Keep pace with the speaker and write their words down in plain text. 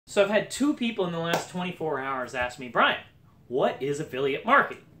So I've had two people in the last 24 hours ask me, Brian, what is affiliate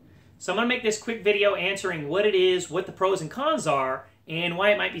marketing? So I'm going to make this quick video answering what it is, what the pros and cons are, and why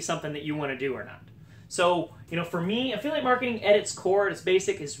it might be something that you want to do or not. So, for me, affiliate marketing at its core, at its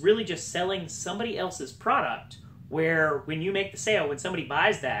basic, is really just selling somebody else's product where when you make the sale, when somebody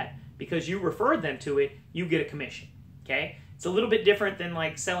buys that, because you referred them to it, you get a commission, okay? It's a little bit different than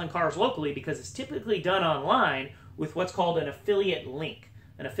like selling cars locally because it's typically done online with what's called an affiliate link.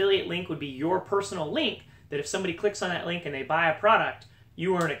 An affiliate link would be your personal link that if somebody clicks on that link and they buy a product,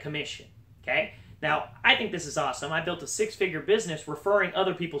 you earn a commission, okay? Now, I think this is awesome. I built a six-figure business referring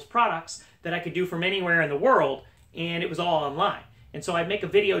other people's products that I could do from anywhere in the world, and it was all online. And so I'd make a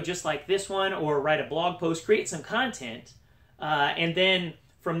video just like this one or write a blog post, create some content, and then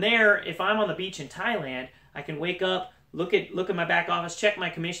from there, if I'm on the beach in Thailand, I can wake up, look at my back office, check my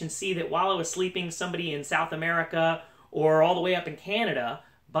commission, see that while I was sleeping, somebody in South America or all the way up in Canada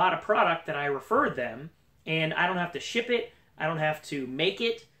bought a product that I referred them, and I don't have to ship it, I don't have to make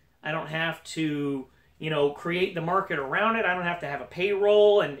it, I don't have to, create the market around it, I don't have to have a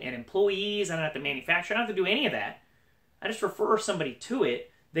payroll and employees, I don't have to manufacture, I don't have to do any of that. I just refer somebody to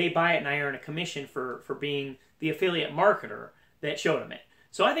it, they buy it, and I earn a commission for being the affiliate marketer that showed them it.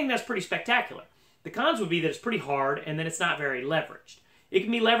 So I think that's pretty spectacular. The cons would be that it's pretty hard and that it's not very leveraged. It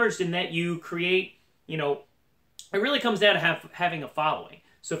can be leveraged in that you create, it really comes down to having a following.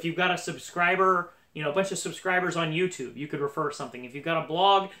 So if you've got a subscriber, a bunch of subscribers on YouTube, you could refer something. If you've got a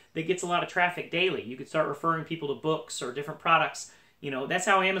blog that gets a lot of traffic daily, you could start referring people to books or different products. That's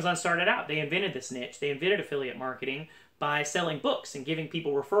how Amazon started out. They invented this niche. They invented affiliate marketing by selling books and giving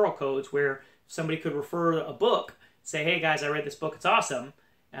people referral codes where somebody could refer a book, say, hey guys, I read this book, it's awesome,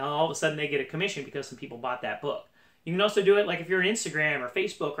 and all of a sudden they get a commission because some people bought that book. You can also do it like if you're on Instagram or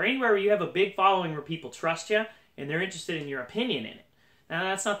Facebook or anywhere where you have a big following where people trust you and they're interested in your opinion in it. Now,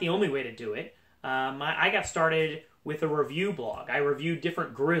 that's not the only way to do it. I got started with a review blog. I reviewed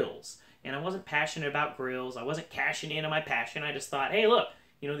different grills, and I wasn't passionate about grills. I wasn't cashing in on my passion. I just thought, hey, look,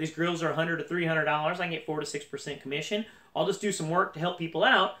 these grills are $100 to $300. I can get 4 to 6% commission. I'll just do some work to help people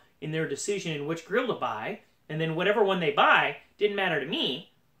out in their decision in which grill to buy, and then whatever one they buy didn't matter to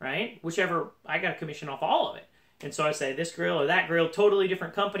me, right? Whichever, I got a commission off all of it. And so I say this grill or that grill, totally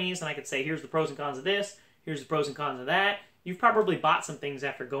different companies, and I could say, here's the pros and cons of this, here's the pros and cons of that. You've probably bought some things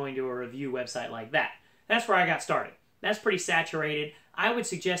after going to a review website like that. That's where I got started. That's pretty saturated. I would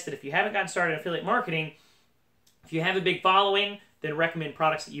suggest that if you haven't gotten started in affiliate marketing, if you have a big following, then recommend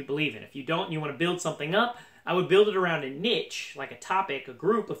products that you believe in. If you don't and you want to build something up, I would build it around a niche, like a topic, a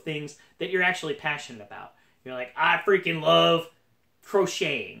group of things that you're actually passionate about. You're like, I freaking love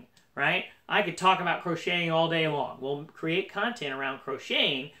crocheting, right? I could talk about crocheting all day long. Well, create content around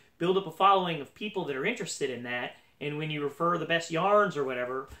crocheting, build up a following of people that are interested in that, and when you refer the best yarns or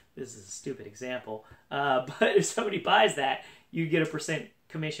whatever, this is a stupid example, but if somebody buys that, you get a %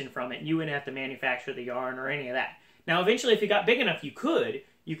 commission from it, and you wouldn't have to manufacture the yarn or any of that. Now, eventually, if you got big enough, you could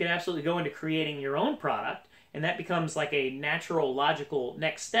absolutely go into creating your own product, and that becomes like a natural, logical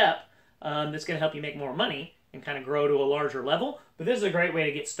next step that's going to help you make more money and kind of grow to a larger level. But this is a great way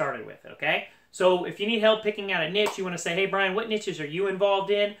to get started with it, okay? So if you need help picking out a niche, you want to say, hey, Brian, what niches are you involved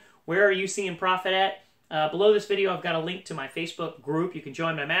in? Where are you seeing profit at? Below this video, I've got a link to my Facebook group. You can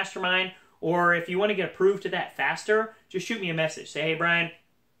join my mastermind, or if you want to get approved to that faster, just shoot me a message. Say, hey, Brian,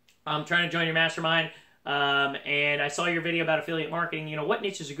 I'm trying to join your mastermind, and I saw your video about affiliate marketing. What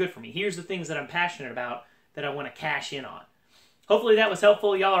niches are good for me? Here's the things that I'm passionate about that I want to cash in on. Hopefully that was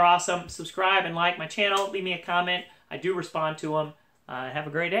helpful. Y'all are awesome. Subscribe and like my channel. Leave me a comment. I do respond to them. Have a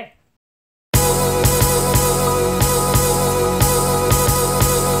great day.